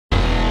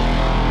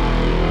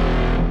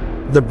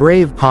The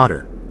brave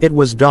potter. It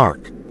was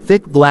dark.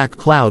 Thick black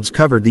clouds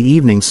covered the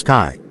evening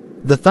sky.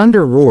 The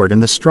thunder roared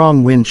and the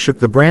strong wind shook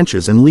the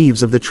branches and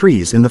leaves of the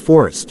trees in the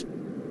forest.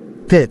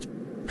 Pit,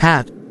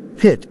 pat,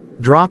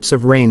 pit, drops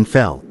of rain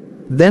fell.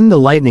 Then the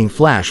lightning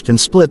flashed and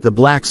split the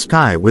black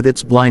sky with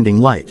its blinding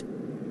light.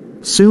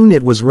 Soon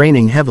it was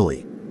raining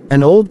heavily.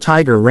 An old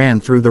tiger ran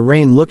through the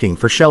rain looking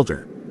for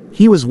shelter.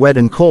 He was wet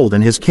and cold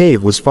and his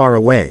cave was far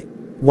away.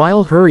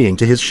 While hurrying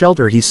to his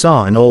shelter he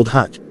saw an old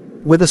hut.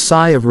 With a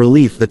sigh of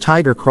relief the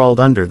tiger crawled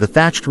under the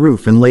thatched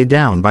roof and lay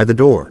down by the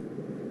door.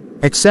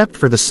 Except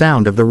for the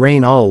sound of the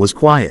rain all was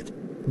quiet.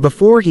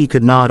 Before he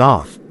could nod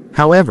off,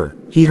 however,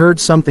 he heard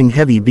something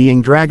heavy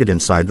being dragged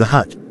inside the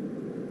hut.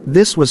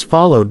 This was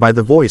followed by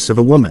the voice of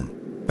a woman.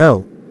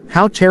 "Oh,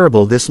 how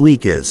terrible this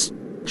leak is,"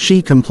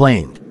 she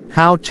complained.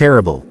 "How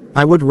terrible.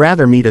 I would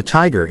rather meet a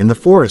tiger in the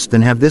forest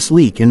than have this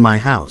leak in my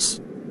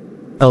house."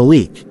 A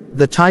leak,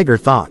 the tiger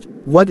thought.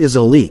 What is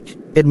a leak?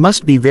 It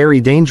must be very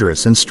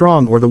dangerous and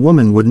strong or the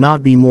woman would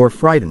not be more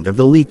frightened of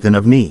the leak than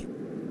of me.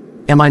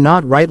 Am I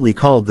not rightly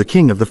called the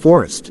king of the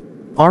forest?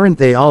 Aren't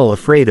they all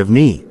afraid of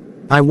me?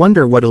 I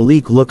wonder what a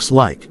leak looks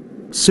like.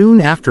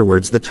 Soon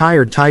afterwards the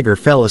tired tiger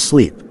fell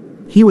asleep.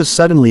 He was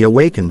suddenly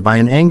awakened by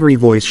an angry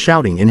voice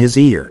shouting in his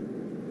ear.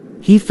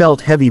 He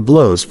felt heavy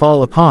blows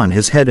fall upon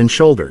his head and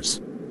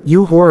shoulders.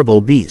 "You horrible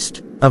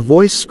beast!" A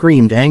voice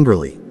screamed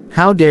angrily.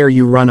 "How dare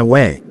you run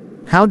away?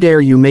 How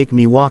dare you make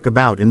me walk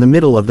about in the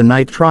middle of the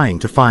night trying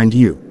to find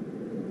you?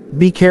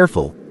 Be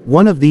careful,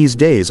 one of these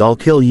days I'll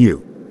kill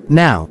you.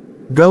 Now,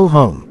 go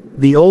home."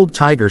 The old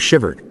tiger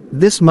shivered.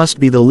 This must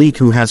be the leak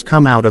who has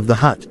come out of the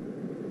hut.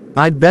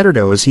 I'd better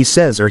do as he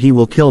says or he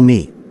will kill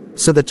me.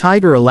 So the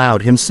tiger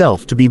allowed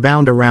himself to be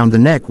bound around the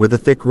neck with a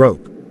thick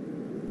rope.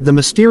 The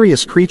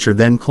mysterious creature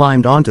then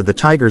climbed onto the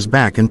tiger's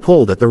back and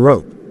pulled at the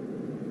rope.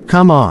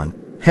 "Come on,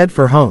 head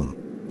for home,"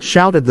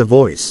 shouted the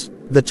voice.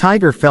 The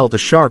tiger felt a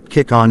sharp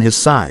kick on his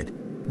side.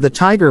 The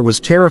tiger was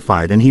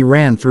terrified and he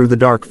ran through the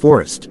dark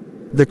forest.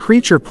 The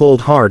creature pulled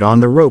hard on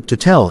the rope to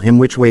tell him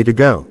which way to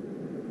go.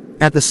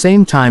 At the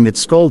same time it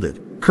scolded,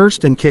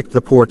 cursed and kicked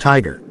the poor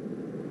tiger.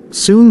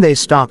 Soon they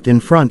stopped in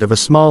front of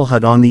a small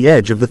hut on the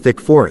edge of the thick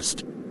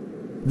forest.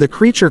 The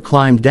creature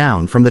climbed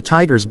down from the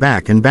tiger's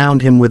back and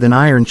bound him with an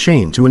iron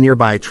chain to a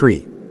nearby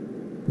tree.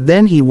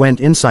 Then he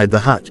went inside the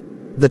hut.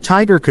 The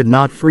tiger could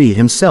not free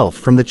himself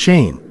from the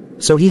chain,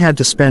 so he had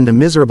to spend a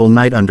miserable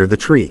night under the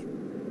tree.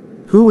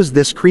 Who was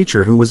this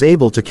creature who was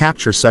able to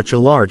capture such a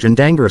large and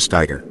dangerous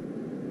tiger?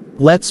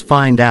 Let's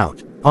find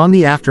out. On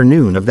the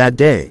afternoon of that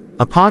day,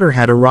 a potter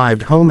had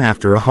arrived home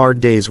after a hard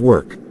day's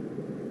work.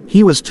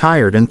 He was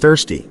tired and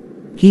thirsty.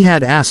 He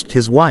had asked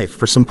his wife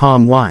for some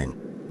palm wine.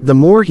 The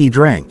more he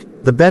drank,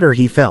 the better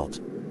he felt.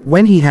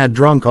 When he had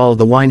drunk all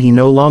the wine he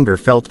no longer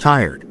felt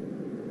tired.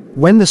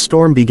 When the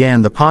storm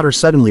began the potter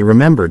suddenly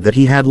remembered that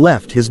he had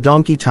left his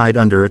donkey tied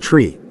under a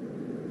tree.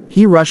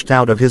 He rushed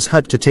out of his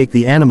hut to take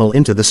the animal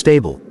into the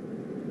stable.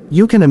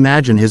 You can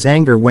imagine his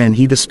anger when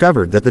he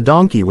discovered that the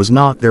donkey was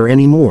not there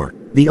anymore.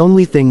 The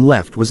only thing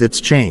left was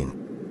its chain.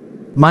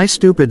 "My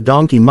stupid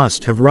donkey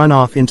must have run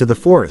off into the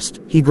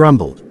forest," he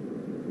grumbled.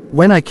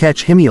 "When I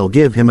catch him I'll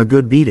give him a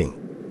good beating."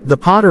 The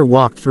potter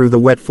walked through the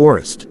wet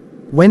forest.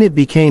 When it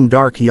became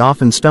dark he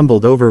often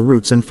stumbled over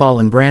roots and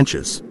fallen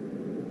branches.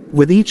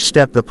 With each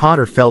step the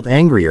potter felt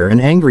angrier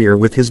and angrier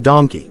with his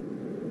donkey.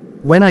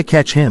 "When I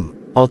catch him,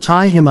 I'll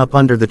tie him up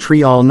under the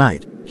tree all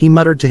night," he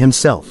muttered to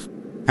himself.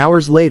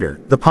 Hours later,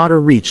 the potter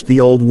reached the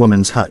old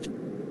woman's hut.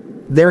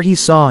 There he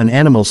saw an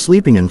animal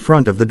sleeping in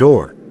front of the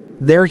door.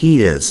 "There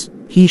he is,"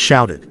 he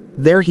shouted.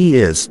 "There he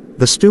is,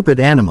 the stupid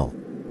animal."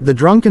 The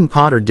drunken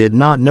potter did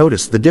not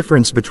notice the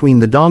difference between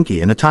the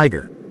donkey and a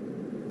tiger.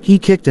 He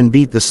kicked and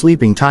beat the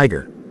sleeping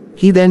tiger.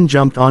 He then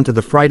jumped onto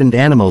the frightened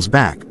animal's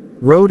back,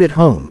 rode it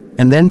home,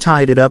 and then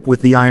tied it up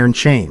with the iron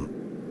chain.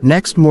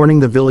 Next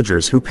morning the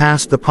villagers who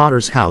passed the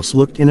potter's house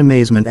looked in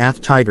amazement at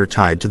the tiger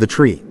tied to the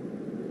tree.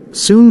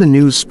 Soon the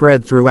news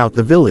spread throughout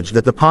the village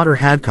that the potter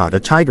had caught a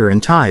tiger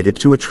and tied it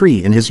to a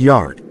tree in his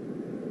yard.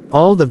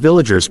 All the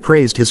villagers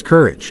praised his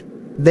courage.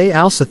 They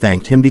also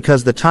thanked him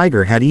because the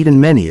tiger had eaten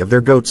many of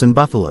their goats and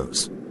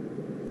buffaloes.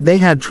 They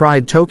had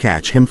tried to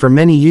catch him for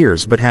many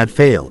years but had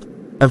failed.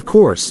 Of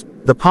course,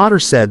 the potter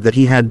said that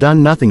he had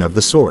done nothing of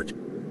the sort.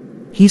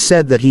 He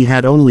said that he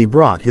had only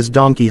brought his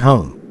donkey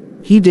home.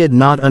 He did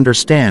not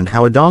understand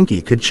how a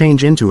donkey could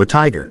change into a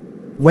tiger.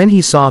 When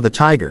he saw the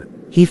tiger,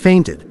 he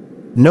fainted.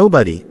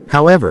 Nobody,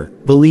 however,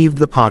 believed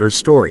the potter's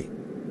story.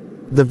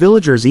 The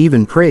villagers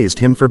even praised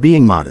him for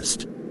being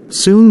modest.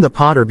 Soon the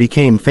potter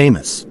became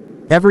famous.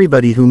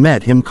 Everybody who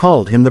met him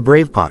called him the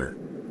brave potter.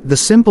 The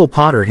simple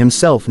potter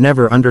himself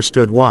never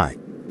understood why.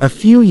 A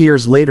few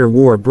years later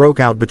war broke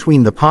out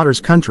between the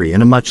potter's country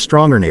and a much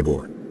stronger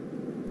neighbor.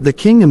 The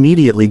king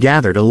immediately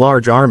gathered a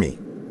large army.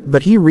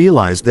 But he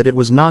realized that it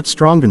was not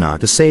strong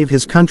enough to save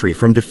his country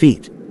from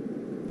defeat.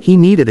 He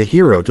needed a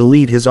hero to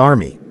lead his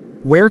army.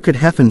 Where could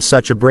he find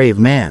such a brave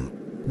man?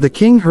 The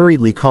king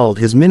hurriedly called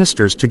his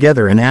ministers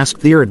together and asked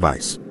their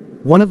advice.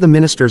 One of the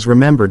ministers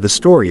remembered the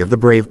story of the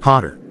brave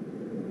potter.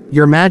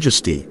 "Your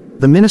Majesty,"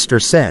 the minister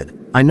said,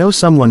 I know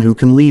someone who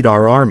can lead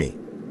our army."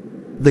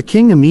 The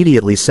king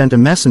immediately sent a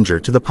messenger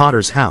to the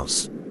potter's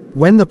house.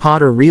 When the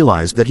potter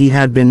realized that he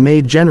had been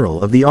made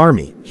general of the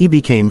army, he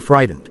became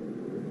frightened.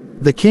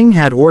 The king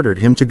had ordered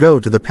him to go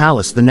to the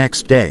palace the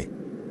next day.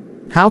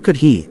 How could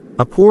he,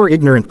 a poor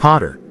ignorant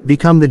potter,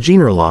 become the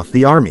general of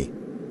the army?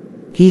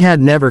 He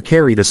had never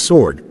carried a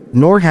sword,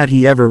 nor had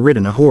he ever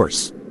ridden a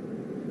horse.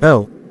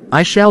 "Oh,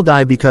 I shall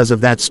die because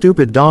of that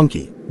stupid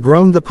donkey,"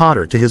 groaned the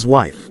potter to his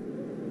wife.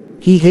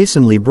 He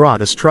hastily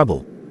brought us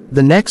trouble.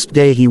 The next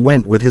day he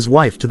went with his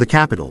wife to the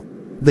capital.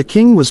 The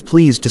king was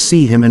pleased to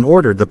see him and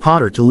ordered the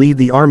potter to lead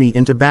the army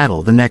into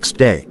battle the next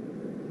day.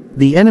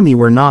 The enemy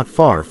were not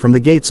far from the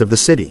gates of the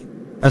city.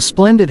 A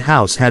splendid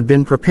house had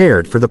been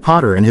prepared for the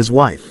potter and his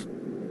wife.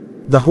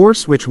 The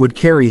horse which would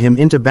carry him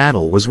into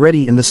battle was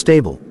ready in the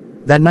stable.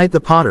 That night the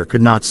potter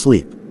could not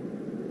sleep.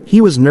 He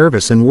was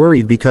nervous and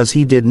worried because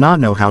he did not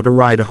know how to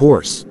ride a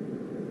horse.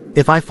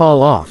 "If I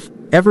fall off,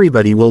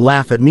 everybody will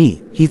laugh at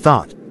me," he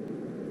thought.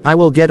 "I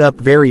will get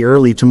up very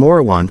early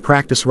tomorrow and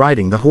practice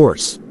riding the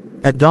horse."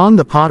 At dawn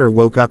the potter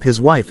woke up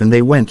his wife and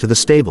they went to the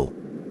stable.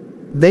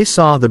 They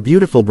saw the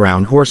beautiful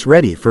brown horse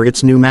ready for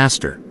its new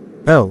master.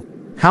 "Oh,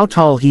 how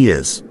tall he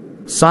is,"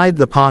 sighed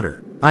the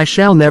potter. "I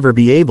shall never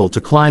be able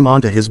to climb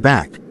onto his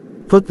back."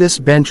 "Put this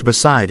bench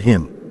beside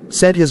him,"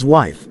 said his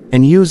wife,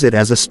 "and use it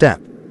as a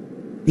step."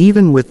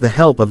 Even with the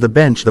help of the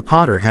bench the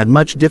potter had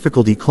much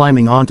difficulty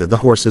climbing onto the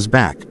horse's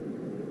back.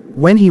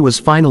 When he was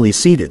finally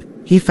seated,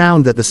 he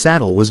found that the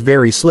saddle was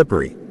very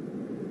slippery.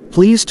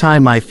 "Please tie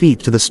my feet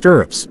to the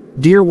stirrups,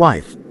 dear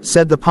wife,"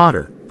 said the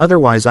potter,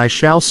 "otherwise I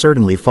shall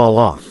certainly fall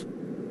off."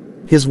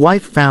 His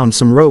wife found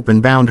some rope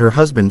and bound her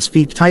husband's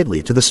feet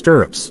tightly to the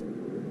stirrups.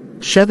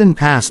 She then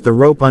passed the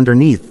rope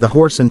underneath the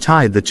horse and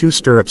tied the two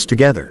stirrups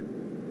together.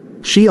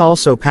 She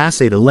also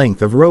passed a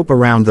length of rope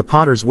around the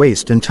potter's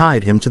waist and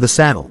tied him to the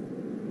saddle.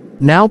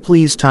 "Now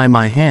please tie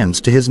my hands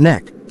to his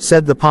neck,"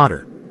 said the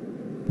potter.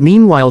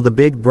 Meanwhile the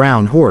big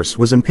brown horse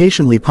was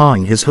impatiently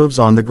pawing his hooves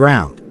on the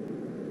ground.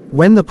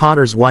 When the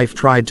potter's wife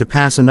tried to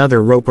pass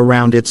another rope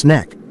around its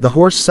neck, the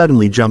horse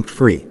suddenly jumped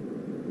free.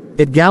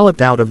 It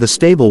galloped out of the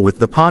stable with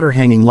the potter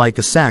hanging like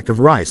a sack of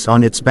rice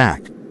on its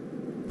back.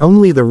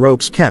 Only the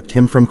ropes kept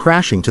him from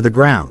crashing to the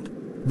ground.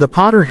 The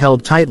potter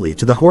held tightly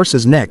to the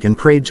horse's neck and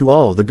prayed to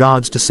all the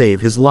gods to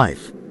save his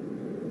life.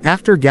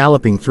 After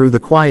galloping through the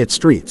quiet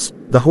streets,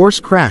 the horse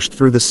crashed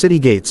through the city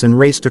gates and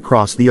raced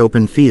across the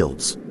open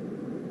fields.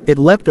 It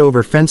leapt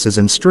over fences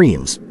and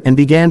streams, and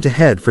began to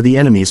head for the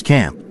enemy's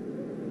camp.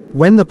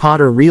 When the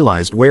potter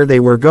realized where they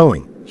were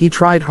going, he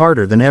tried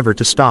harder than ever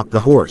to stop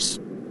the horse.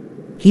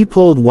 He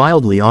pulled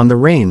wildly on the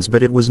reins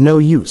but it was no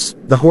use,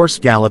 the horse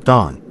galloped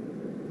on.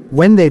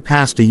 When they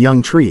passed a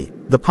young tree,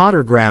 the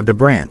potter grabbed a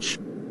branch.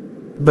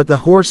 But the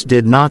horse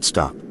did not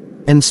stop.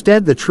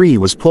 Instead the tree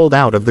was pulled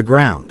out of the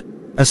ground.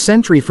 A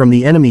sentry from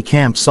the enemy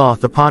camp saw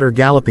the potter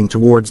galloping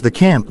towards the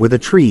camp with a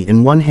tree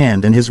in one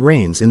hand and his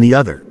reins in the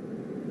other.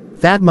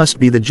 That must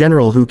be the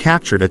general who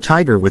captured a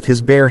tiger with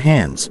his bare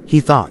hands, he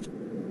thought.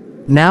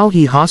 Now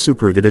he has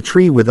uprooted a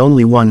tree with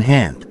only one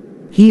hand.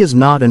 He is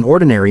not an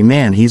ordinary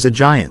man, he's a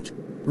giant.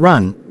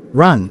 Run,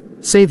 run,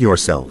 save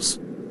yourselves.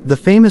 The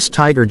famous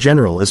tiger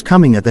general is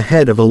coming at the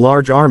head of a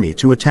large army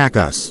to attack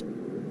us.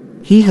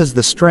 He has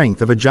the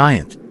strength of a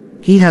giant.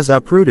 He has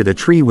uprooted a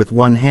tree with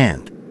one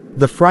hand.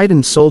 The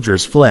frightened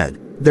soldiers fled.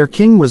 Their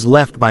king was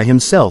left by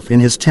himself in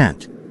his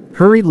tent.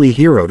 Hurriedly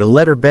he wrote a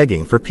letter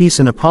begging for peace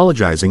and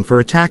apologizing for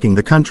attacking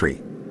the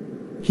country.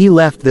 He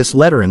left this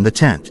letter in the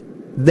tent.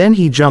 Then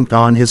he jumped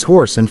on his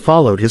horse and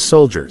followed his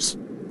soldiers.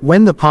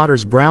 When the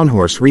potter's brown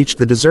horse reached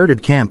the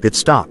deserted camp it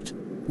stopped.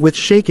 With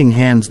shaking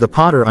hands the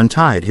potter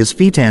untied his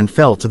feet and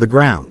fell to the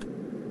ground.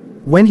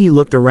 When he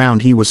looked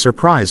around he was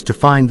surprised to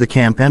find the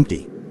camp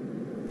empty.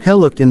 He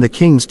looked in the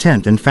king's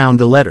tent and found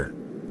the letter.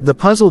 The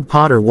puzzled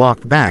potter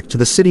walked back to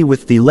the city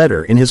with the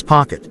letter in his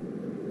pocket.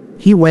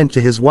 He went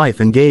to his wife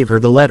and gave her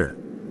the letter.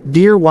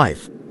 "Dear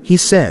wife," he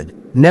said,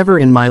 "never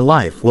in my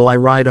life will I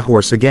ride a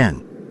horse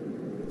again.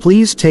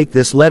 Please take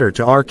this letter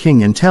to our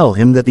king and tell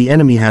him that the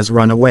enemy has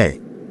run away.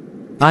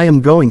 I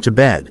am going to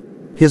bed."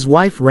 His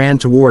wife ran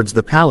towards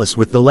the palace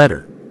with the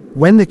letter.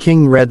 When the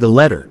king read the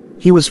letter,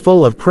 he was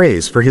full of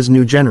praise for his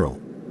new general.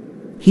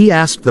 He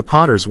asked the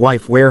potter's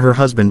wife where her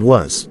husband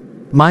was.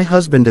 "My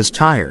husband is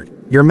tired,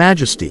 your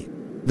majesty.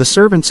 The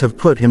servants have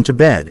put him to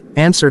bed,"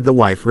 answered the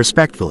wife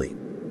respectfully.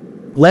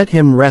 "Let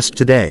him rest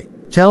today.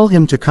 Tell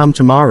him to come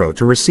tomorrow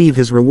to receive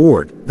his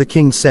reward," the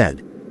king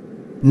said.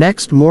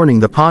 Next morning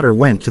the potter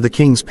went to the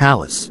king's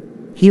palace.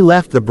 He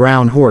left the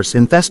brown horse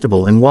in the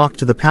stable and walked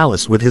to the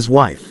palace with his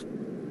wife.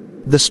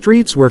 The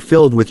streets were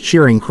filled with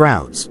cheering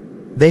crowds.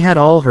 They had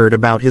all heard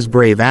about his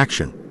brave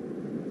action.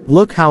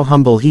 "Look how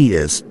humble he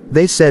is,"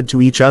 they said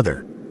to each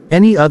other.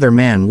 "Any other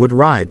man would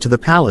ride to the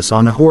palace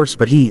on a horse,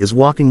 but he is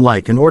walking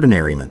like an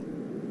ordinary man.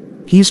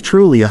 He's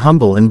truly a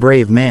humble and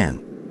brave man."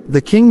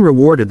 The king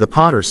rewarded the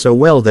potter so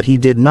well that he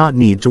did not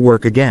need to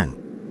work again.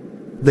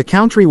 The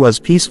country was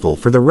peaceful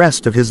for the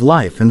rest of his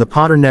life and the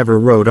potter never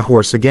rode a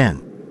horse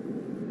again.